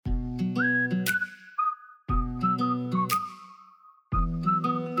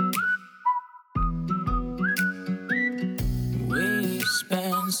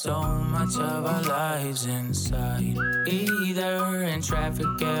much of our lives inside. Either in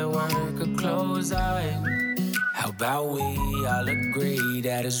traffic at work or close eyes. How about we all agree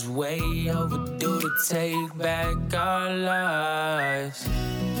that it's way overdue to take back our lives?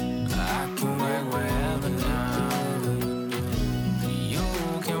 I can work wherever now. You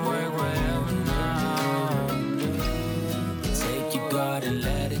can work wherever now. Take your guard and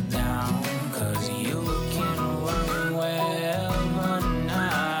let it down, 'cause you can work wherever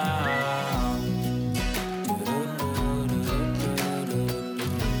now.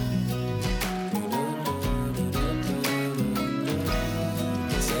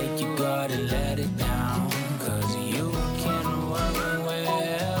 Take your guard and let it down, 'cause you can work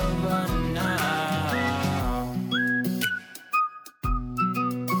wherever now.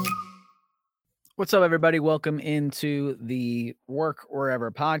 What's up, everybody? Welcome into the Work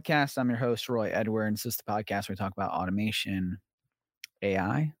Wherever podcast. I'm your host, Roy Edwards. This is the podcast where we talk about automation,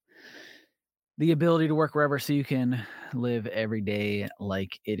 AI, the ability to work wherever so you can live every day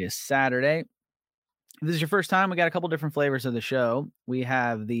like it is Saturday. If this is your first time, we got a couple different flavors of the show. We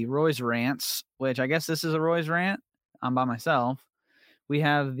have the Roy's Rants, which I guess this is a Roy's Rant. I'm by myself. We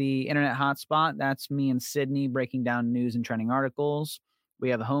have the Internet Hotspot. That's me and Sydney breaking down news and trending articles. We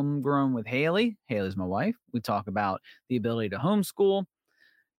have Homegrown with Haley. Haley's my wife. We talk about the ability to homeschool.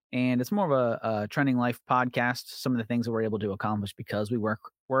 And it's more of a trending life podcast, some of the things that we're able to accomplish because we work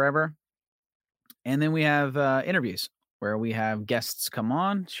wherever. And then we have interviews where we have guests come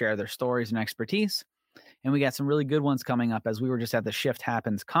on, share their stories and expertise. And we got some really good ones coming up, as we were just at the Shift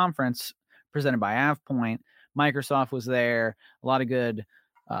Happens conference presented by AvePoint. Microsoft was there. A lot of good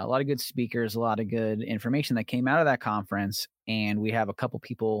speakers, a lot of good information that came out of that conference. And we have a couple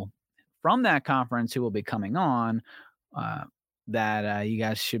people from that conference who will be coming on that you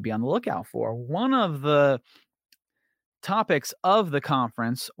guys should be on the lookout for. One of the topics of the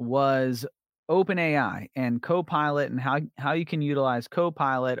conference was OpenAI and Copilot, and how you can utilize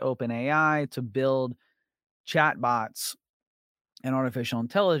Copilot, OpenAI to build chatbots and artificial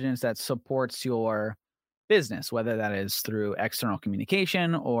intelligence that supports your business, whether that is through external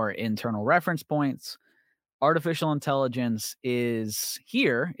communication or internal reference points. Artificial intelligence is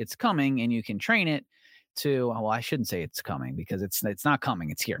here, it's coming, and you can train it to, well, I shouldn't say it's coming, because it's not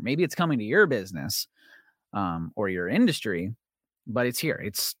coming, it's here. Maybe it's coming to your business or your industry, but it's here.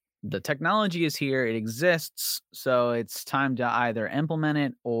 The technology is here, it exists, so it's time to either implement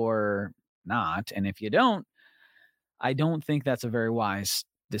it or not. And if you don't, I don't think that's a very wise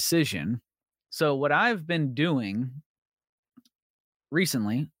decision. So what I've been doing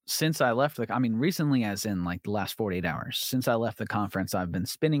recently, since I left recently as in like the last 48 hours, since I left the conference, I've been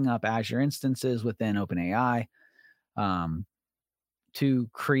spinning up Azure instances within OpenAI to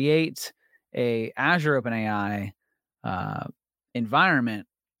create a Azure OpenAI environment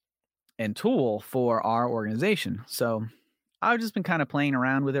and tool for our organization. So I've just been kind of playing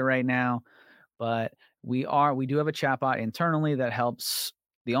around with it right now, but we do have a chatbot internally that helps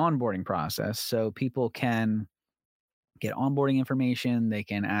the onboarding process. So people can get onboarding information. They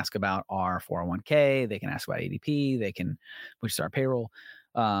can ask about our 401k. They can ask about ADP. Which is our payroll.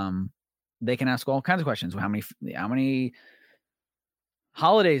 They can ask all kinds of questions. How many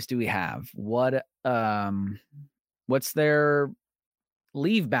holidays do we have? What's their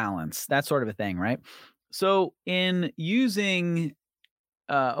leave balance? That sort of a thing, right? So in using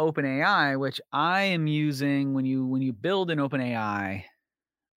OpenAI, which I am using when you build an OpenAI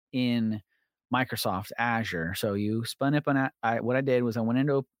in Microsoft Azure. So you spun up what I did was I went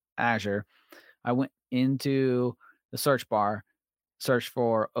into Azure. I went into the search bar, searched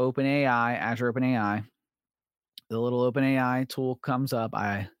for OpenAI, Azure OpenAI. The little OpenAI tool comes up.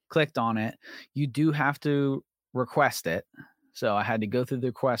 I clicked on it. You do have to request it. So I had to go through the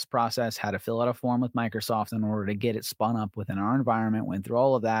request process, had to fill out a form with Microsoft in order to get it spun up within our environment, went through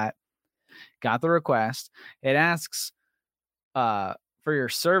all of that, got the request. It asks for your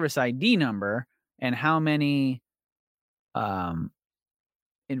service ID number and how many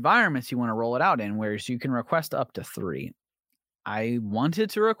environments you want to roll it out in, whereas you can request up to 3. I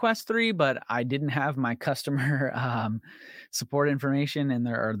wanted to request 3, but I didn't have my customer support information and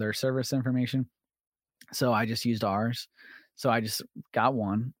their service information. So I just used ours. So I just got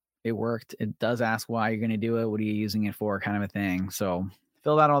one. It worked. It does ask why you're going to do it. What are you using it for, kind of a thing. So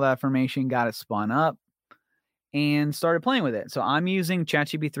filled out all that information, got it spun up, and started playing with it. So I'm using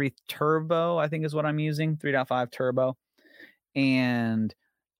ChatGPT 3 Turbo, I think is what I'm using, 3.5 Turbo. And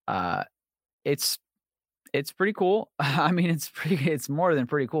it's pretty cool. I mean, it's more than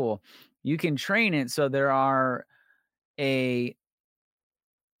pretty cool. You can train it. So there are a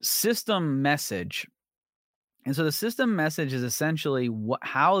system message And so the system message is essentially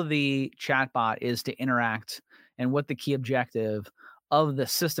how the chatbot is to interact and what the key objective of the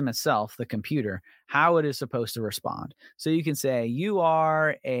system itself, the computer, how it is supposed to respond. So you can say you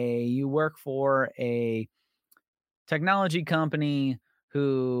work for a technology company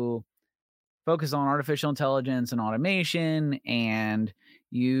who focus on artificial intelligence and automation, and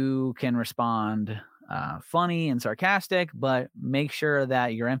you can respond funny and sarcastic, but make sure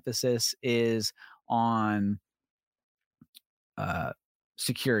that your emphasis is on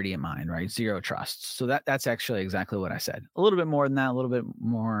security in mind, right? Zero trust. So that's actually exactly what I said. A little bit more than that, a little bit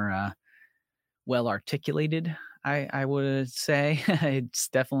more well articulated, I would say. It's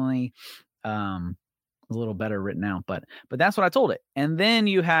definitely a little better written out, but that's what I told it. And then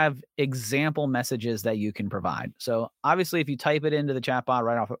you have example messages that you can provide. So obviously, if you type it into the chatbot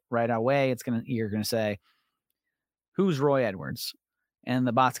right away, you're gonna say, "Who's Roy Edwards?" And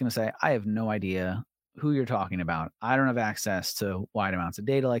the bot's gonna say, "I have no idea who you're talking about. I don't have access to wide amounts of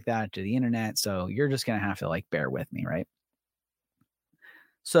data like that, to the internet. So you're just gonna have to like bear with me, right?"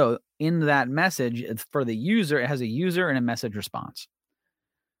 So in that message, it's for the user. It has a user and a message response.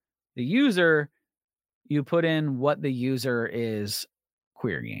 The user, you put in what the user is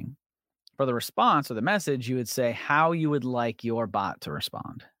querying. For the response or the message, you would say how you would like your bot to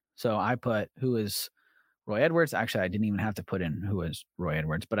respond. So I put who is Roy Edwards. Actually, I didn't even have to put in who is Roy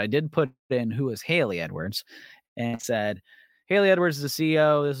Edwards, but I did put in who is Haley Edwards and said, Haley Edwards is the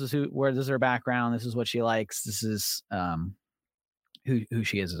CEO. This is this is her background. This is what she likes. This is who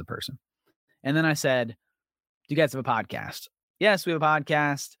she is as a person. And then I said, do you guys have a podcast? Yes, we have a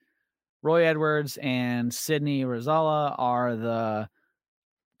podcast. Roy Edwards and Sydney Rosala are the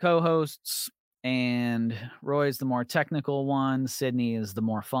co-hosts, and Roy's the more technical one. Sydney is the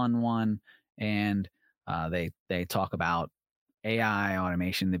more fun one. And they talk about AI,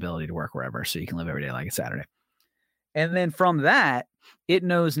 automation, the ability to work wherever so you can live every day like it's Saturday. And then from that, it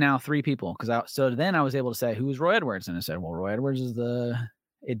knows now 3 people. So then I was able to say, who's Roy Edwards? And it said, well, Roy Edwards is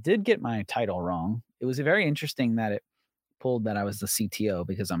it did get my title wrong. It was very interesting that it pulled that I was the CTO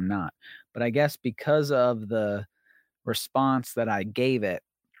because I'm not. But I guess because of the response that I gave it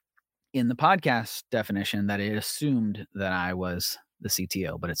in the podcast definition, that it assumed that I was the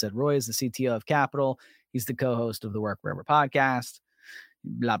CTO. But it said Roy is the CTO of Capital. He's the co-host of the Work Wherever podcast.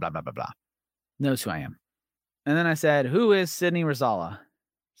 Blah, blah, blah, blah, blah. Knows who I am. And then I said, who is Sydney Rosala?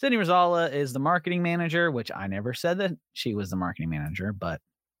 Sydney Rosala is the marketing manager, which I never said that she was the marketing manager, but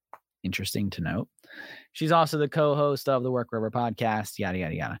interesting to note. She's also the co-host of the Work Wherever podcast, yada,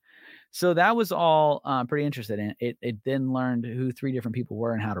 yada, yada. So that was all pretty interesting. It then learned who 3 different people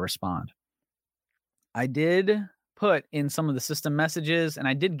were and how to respond. I did put in some of the system messages, and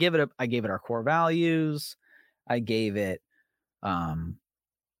I did give it I gave it our core values. I gave it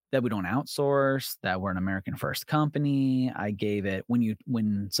that we don't outsource, that we're an American first company. I gave it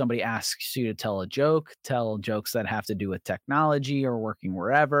when somebody asks you to tell jokes that have to do with technology or working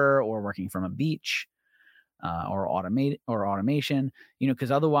wherever or working from a beach or automation, because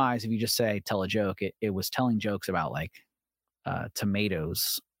otherwise, if you just say tell a joke, it was telling jokes about like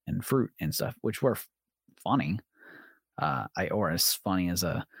tomatoes and fruit and stuff, which were funny. Or as funny as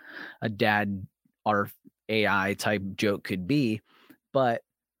a dad or AI type joke could be, but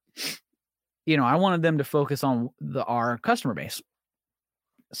I wanted them to focus on our customer base.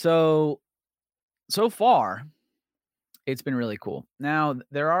 So far, it's been really cool. Now,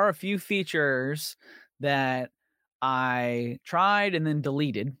 there are a few features that I tried and then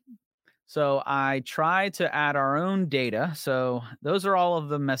deleted. So I tried to add our own data. So those are all of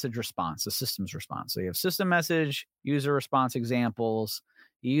the message response, the system's response. So you have system message, user response examples.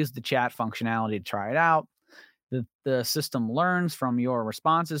 You use the chat functionality to try it out. The system learns from your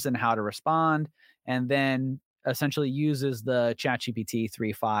responses and how to respond, and then essentially uses the ChatGPT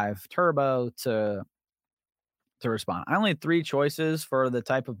 3.5 Turbo to respond. I only had 3 choices for the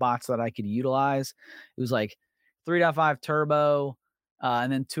type of bots that I could utilize. It was like 3.5 Turbo,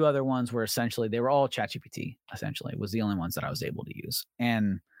 and then 2 other ones were they were all ChatGPT, essentially. It was the only ones that I was able to use.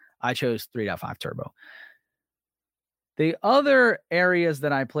 And I chose 3.5 Turbo. The other areas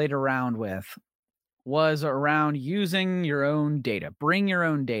that I played around with was around using your own data. Bring your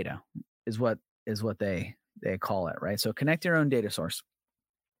own data is what they call it, right? So connect your own data source,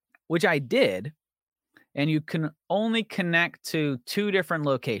 which I did. And you can only connect to 2 different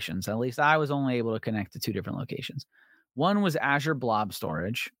locations. At least I was only able to connect to 2 different locations. One was Azure Blob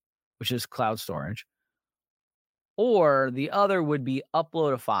Storage, which is cloud storage, or the other would be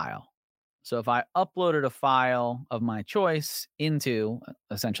upload a file. So if I uploaded a file of my choice into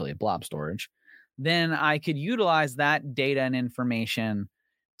essentially a blob storage, then I could utilize that data and information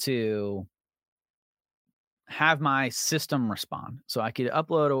to have my system respond. So I could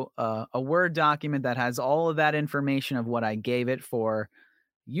upload a Word document that has all of that information of what I gave it for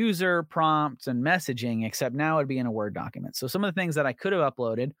user prompts and messaging, except now it'd be in a Word document. So some of the things that I could have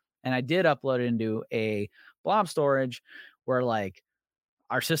uploaded, and I did upload it into a blob storage, were like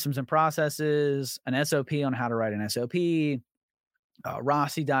our systems and processes, an SOP on how to write an SOP, a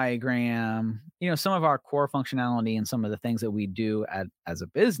Rossi diagram, some of our core functionality and some of the things that we do as a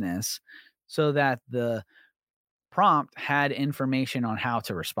business, so that the prompt had information on how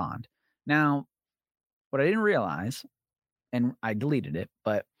to respond. Now, what I didn't realize, and I deleted it,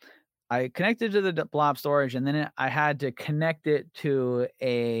 but I connected to the blob storage, and then I had to connect it to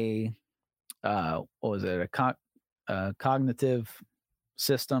a what was it? A cognitive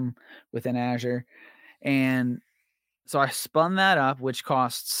system within Azure, and so I spun that up, which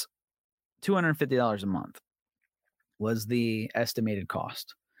costs $250 a month. Was the estimated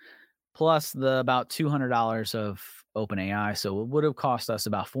cost, plus the about $200 of OpenAI. So it would have cost us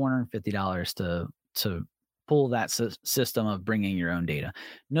about $450 to pull that system of bringing your own data.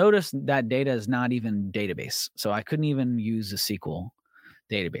 Notice that data is not even database. So I couldn't even use a SQL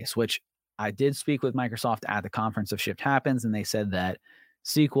database, which I did speak with Microsoft at the conference of Shift Happens, and they said that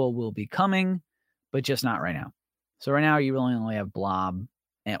SQL will be coming, but just not right now. So right now you really only have blob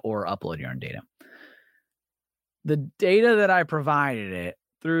or upload your own data. The data that I provided it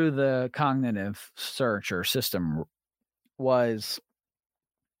through the cognitive search or system was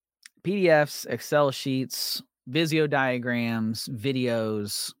PDFs, Excel sheets, Visio diagrams,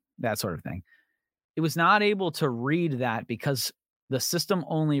 videos, that sort of thing. It was not able to read that because the system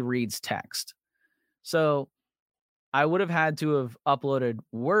only reads text. So I would have had to have uploaded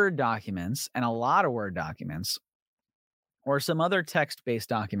Word documents, and a lot of Word documents, or some other text-based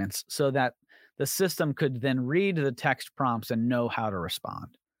documents, so that the system could then read the text prompts and know how to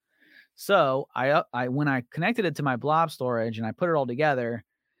respond. So I when I connected it to my blob storage and I put it all together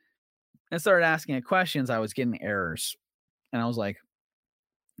and started asking it questions, I was getting errors. And I was like,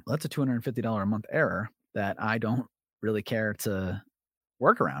 well, that's a $250 a month error that I don't really care to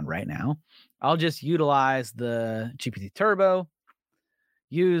work around right now. I'll just utilize the GPT Turbo,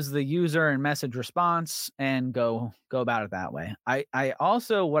 use the user and message response, and go about it that way. I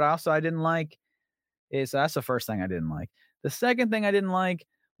also I didn't like is that's the first thing I didn't like. The second thing I didn't like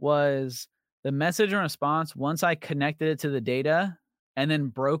was the message and response. Once I connected it to the data and then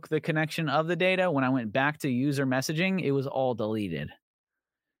broke the connection of the data, when I went back to user messaging, it was all deleted.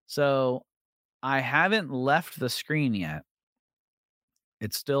 So I haven't left the screen yet.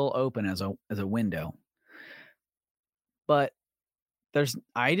 It's still open as a window. But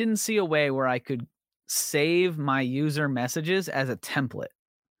I didn't see a way where I could save my user messages as a template.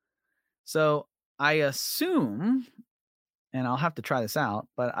 So I assume, and I'll have to try this out,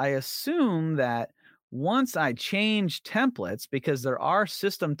 but I assume that once I change templates, because there are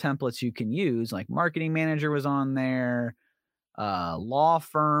system templates you can use, like marketing manager was on there, law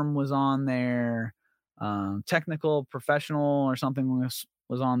firm was on there, technical professional or something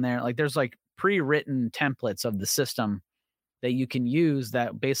was on there. Like there's like pre-written templates of the system that you can use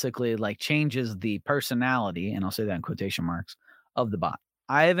that basically like changes the personality, and I'll say that in quotation marks, of the bot.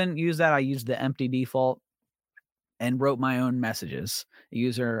 I haven't used that. I used the empty default and wrote my own messages,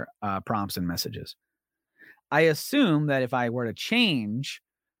 user prompts and messages. I assume that if I were to change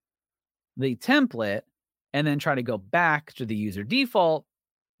the template and then try to go back to the user default,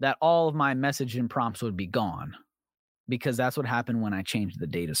 that all of my message and prompts would be gone, because that's what happened when I changed the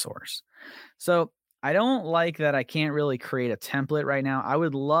data source. So I don't like that I can't really create a template right now. I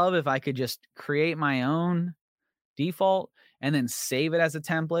would love if I could just create my own default and then save it as a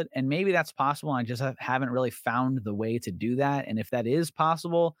template. And maybe that's possible. I just haven't really found the way to do that. And if that is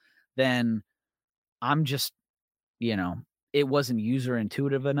possible, then I'm just, it wasn't user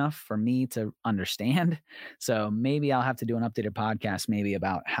intuitive enough for me to understand. So maybe I'll have to do an updated podcast maybe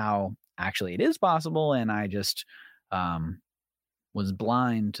about how actually it is possible. And I just was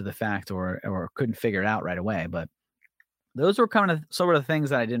blind to the fact or couldn't figure it out right away. But those were kind of sort of the things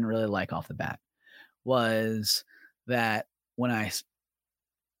that I didn't really like off the bat, was that when I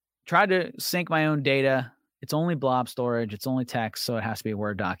tried to sync my own data, it's only blob storage, it's only text, so it has to be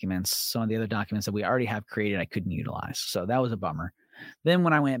Word documents. Some of the other documents that we already have created, I couldn't utilize. So that was a bummer. Then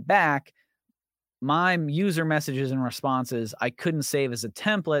when I went back, my user messages and responses, I couldn't save as a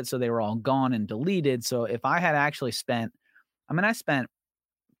template, so they were all gone and deleted. So if I had actually I spent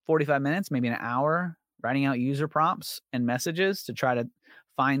 45 minutes, maybe an hour, writing out user prompts and messages to try to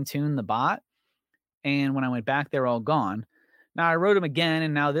fine tune the bot. And when I went back, they were all gone. Now I wrote them again,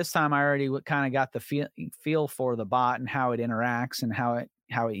 and now this time I already kind of got the feel for the bot and how it interacts and how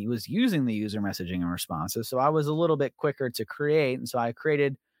how he was using the user messaging and responses. So I was a little bit quicker to create. And so I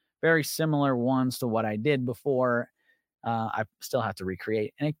created very similar ones to what I did before. I still have to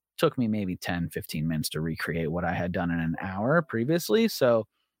recreate. And it took me maybe 10, 15 minutes to recreate what I had done in an hour previously. So,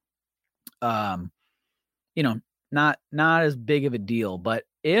 not as big of a deal. But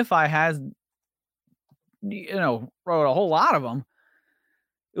if I had, wrote a whole lot of them,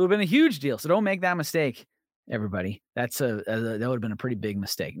 it would have been a huge deal. So don't make that mistake, everybody. That would have been a pretty big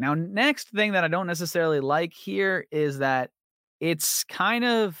mistake. Now, next thing that I don't necessarily like here is that it's kind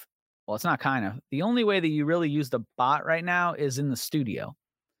of, well, it's not kind of. The only way that you really use the bot right now is in the studio.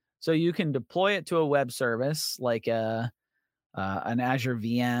 So you can deploy it to a web service like an Azure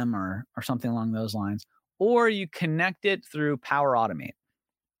VM or something along those lines, or you connect it through Power Automate.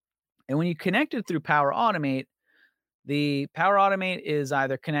 And when you connect it through Power Automate, the Power Automate is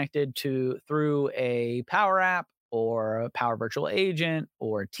either connected through a Power App or a Power Virtual Agent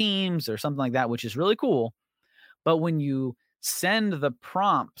or Teams or something like that, which is really cool. But when you send the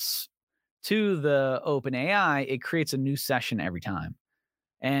prompts to the OpenAI, it creates a new session every time.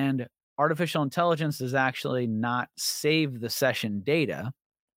 And artificial intelligence does actually not save the session data,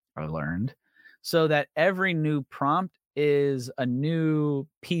 I learned, so that every new prompt is a new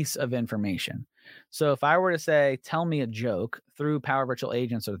piece of information. So if I were to say, tell me a joke through Power Virtual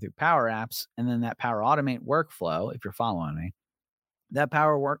Agents or through Power Apps, and then that Power Automate workflow, if you're following me, that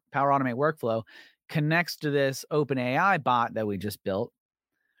Power Automate workflow connects to this OpenAI bot that we just built,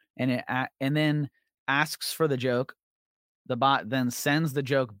 and then asks for the joke. The bot then sends the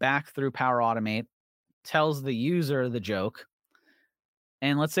joke back through Power Automate, tells the user the joke,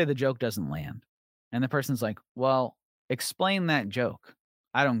 and let's say the joke doesn't land. And the person's like, well, explain that joke.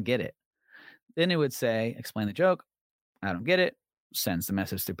 I don't get it. Then it would say, explain the joke. I don't get it. Sends the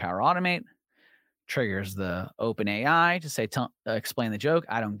message through Power Automate, triggers the OpenAI to say, explain the joke.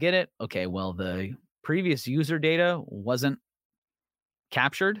 I don't get it. Okay, well, the previous user data wasn't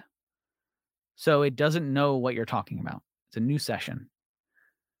captured, so it doesn't know what you're talking about. It's a new session.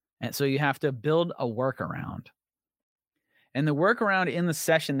 And so you have to build a workaround. And the workaround in the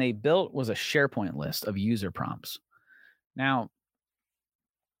session they built was a SharePoint list of user prompts. Now,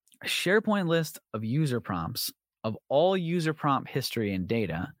 a SharePoint list of user prompts of all user prompt history and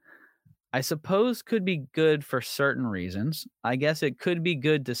data, I suppose could be good for certain reasons. I guess it could be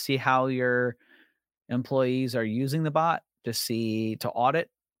good to see how your employees are using the bot, to audit,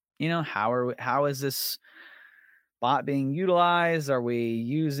 how is this bot being utilized? Are we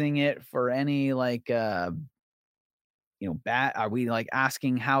using it for any bad? Are we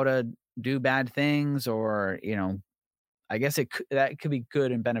asking how to do bad things, or I guess that could be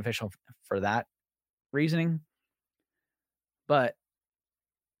good and beneficial for that reasoning. But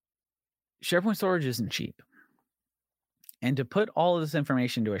SharePoint storage isn't cheap, and to put all of this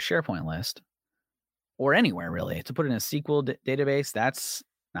information to a SharePoint list, or anywhere really, to put it in a SQL database, that's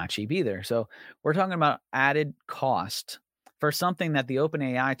not cheap either. So we're talking about added cost for something that the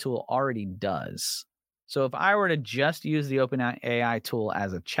OpenAI tool already does. So if I were to just use the OpenAI tool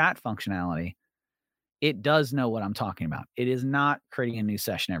as a chat functionality, it does know what I'm talking about. It is not creating a new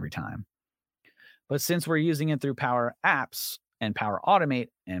session every time. But since we're using it through Power Apps and Power Automate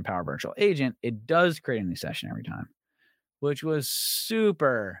and Power Virtual Agent, it does create a new session every time, which was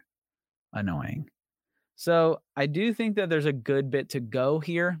super annoying. So I do think that there's a good bit to go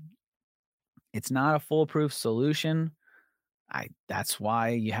here. It's not a foolproof solution. That's why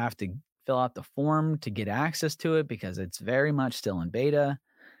you have to fill out the form to get access to it, because it's very much still in beta.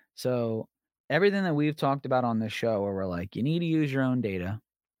 So everything that we've talked about on this show, where we're like, you need to use your own data.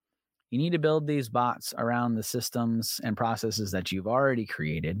 You need to build these bots around the systems and processes that you've already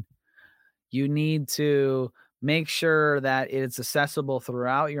created. You need to make sure that it's accessible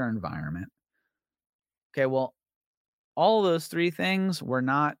throughout your environment. Okay, well, all those three things were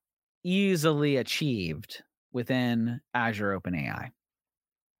not easily achieved within Azure OpenAI.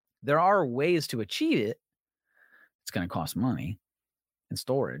 There are ways to achieve it. It's going to cost money and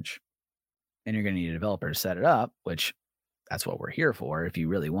storage, and you're going to need a developer to set it up, which that's what we're here for if you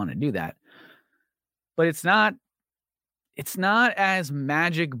really want to do that. But it's not as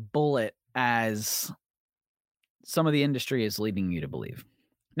magic bullet as some of the industry is leading you to believe.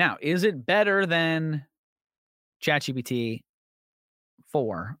 Now, is it better than ChatGPT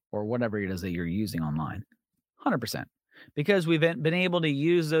 4 or whatever it is that you're using online? 100%. Because we've been able to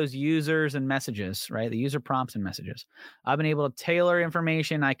use those users and messages, right? The user prompts and messages. I've been able to tailor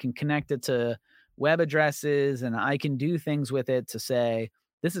information. I can connect it to web addresses, and I can do things with it to say,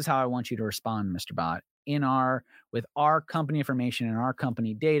 this is how I want you to respond, Mr. Bot, with our company information and our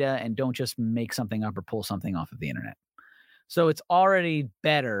company data, and don't just make something up or pull something off of the internet. So it's already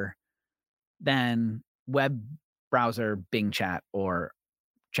better than web browser, Bing Chat, or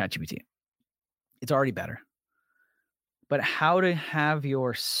ChatGPT. It's already better. But how to have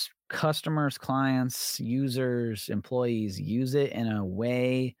your customers, clients, users, employees use it in a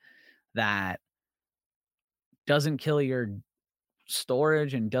way that doesn't kill your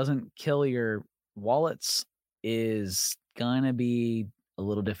storage and doesn't kill your wallets is going to be a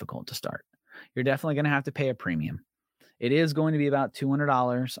little difficult to start. You're definitely going to have to pay a premium. It is going to be about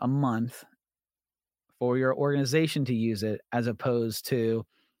 $200 a month for your organization to use it, as opposed to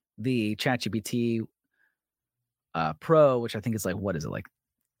the ChatGPT Pro, which I think is like, what is it, like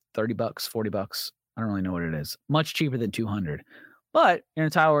 $30, $40? I don't really know what it is. Much cheaper than $200. But your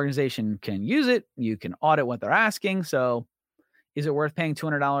entire organization can use it. You can audit what they're asking. So is it worth paying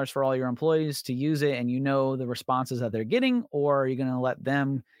 $200 for all your employees to use it and you know the responses that they're getting? Or are you going to let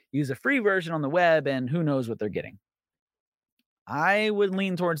them use a free version on the web and who knows what they're getting? I would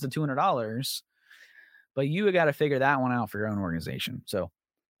lean towards the $200, but you got to figure that one out for your own organization. So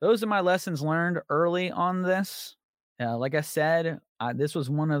those are my lessons learned early on this. Like I said, this was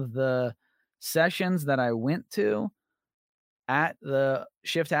one of the sessions that I went to at the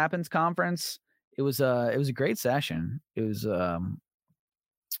Shift Happens conference. It was a great session. It was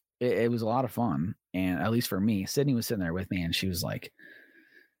it was a lot of fun, and at least for me, Sydney was sitting there with me, and she was like,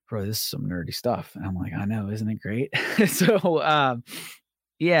 "Bro, this is some nerdy stuff." And I'm like, "I know, isn't it great?" So,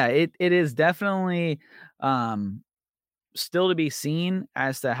 yeah, it is definitely still to be seen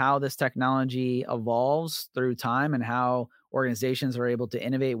as to how this technology evolves through time and how organizations are able to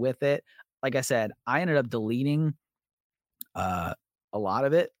innovate with it. Like I said, I ended up deleting a lot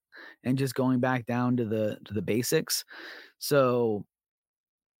of it and just going back down to the basics. So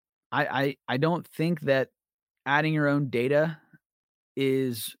I don't think that adding your own data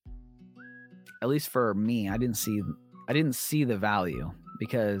is, at least for me, I didn't see the value,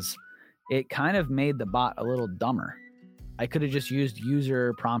 because it kind of made the bot a little dumber. I could have just used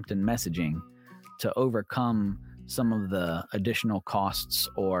user prompt and messaging to overcome some of the additional costs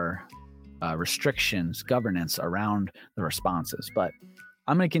or restrictions, governance around the responses. But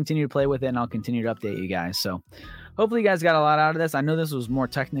I'm going to continue to play with it, and I'll continue to update you guys. So hopefully you guys got a lot out of this. I know this was more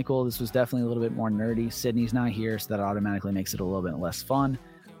technical. This was definitely a little bit more nerdy. Sydney's not here, so that automatically makes it a little bit less fun.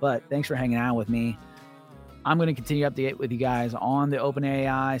 But thanks for hanging out with me. I'm going to continue to update with you guys on the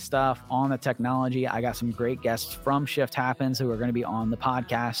OpenAI stuff, on the technology. I got some great guests from Shift Happens who are going to be on the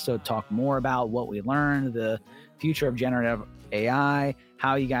podcast. So talk more about what we learned, the future of generative AI,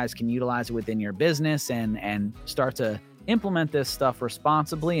 how you guys can utilize it within your business and start to implement this stuff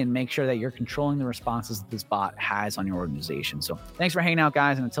responsibly and make sure that you're controlling the responses that this bot has on your organization. So thanks for hanging out,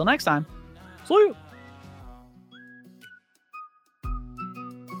 guys. And until next time, see you.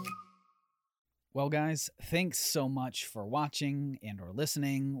 Well, guys, thanks so much for watching and or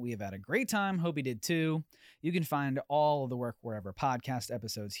listening. We have had a great time. Hope you did too. You can find all of the Work Wherever podcast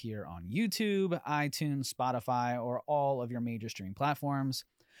episodes here on YouTube, iTunes, Spotify, or all of your major streaming platforms,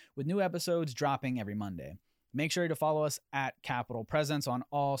 with new episodes dropping every Monday. Make sure to follow us at Capital Presence on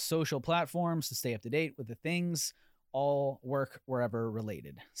all social platforms to stay up to date with the things all Work Wherever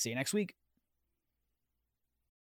related. See you next week.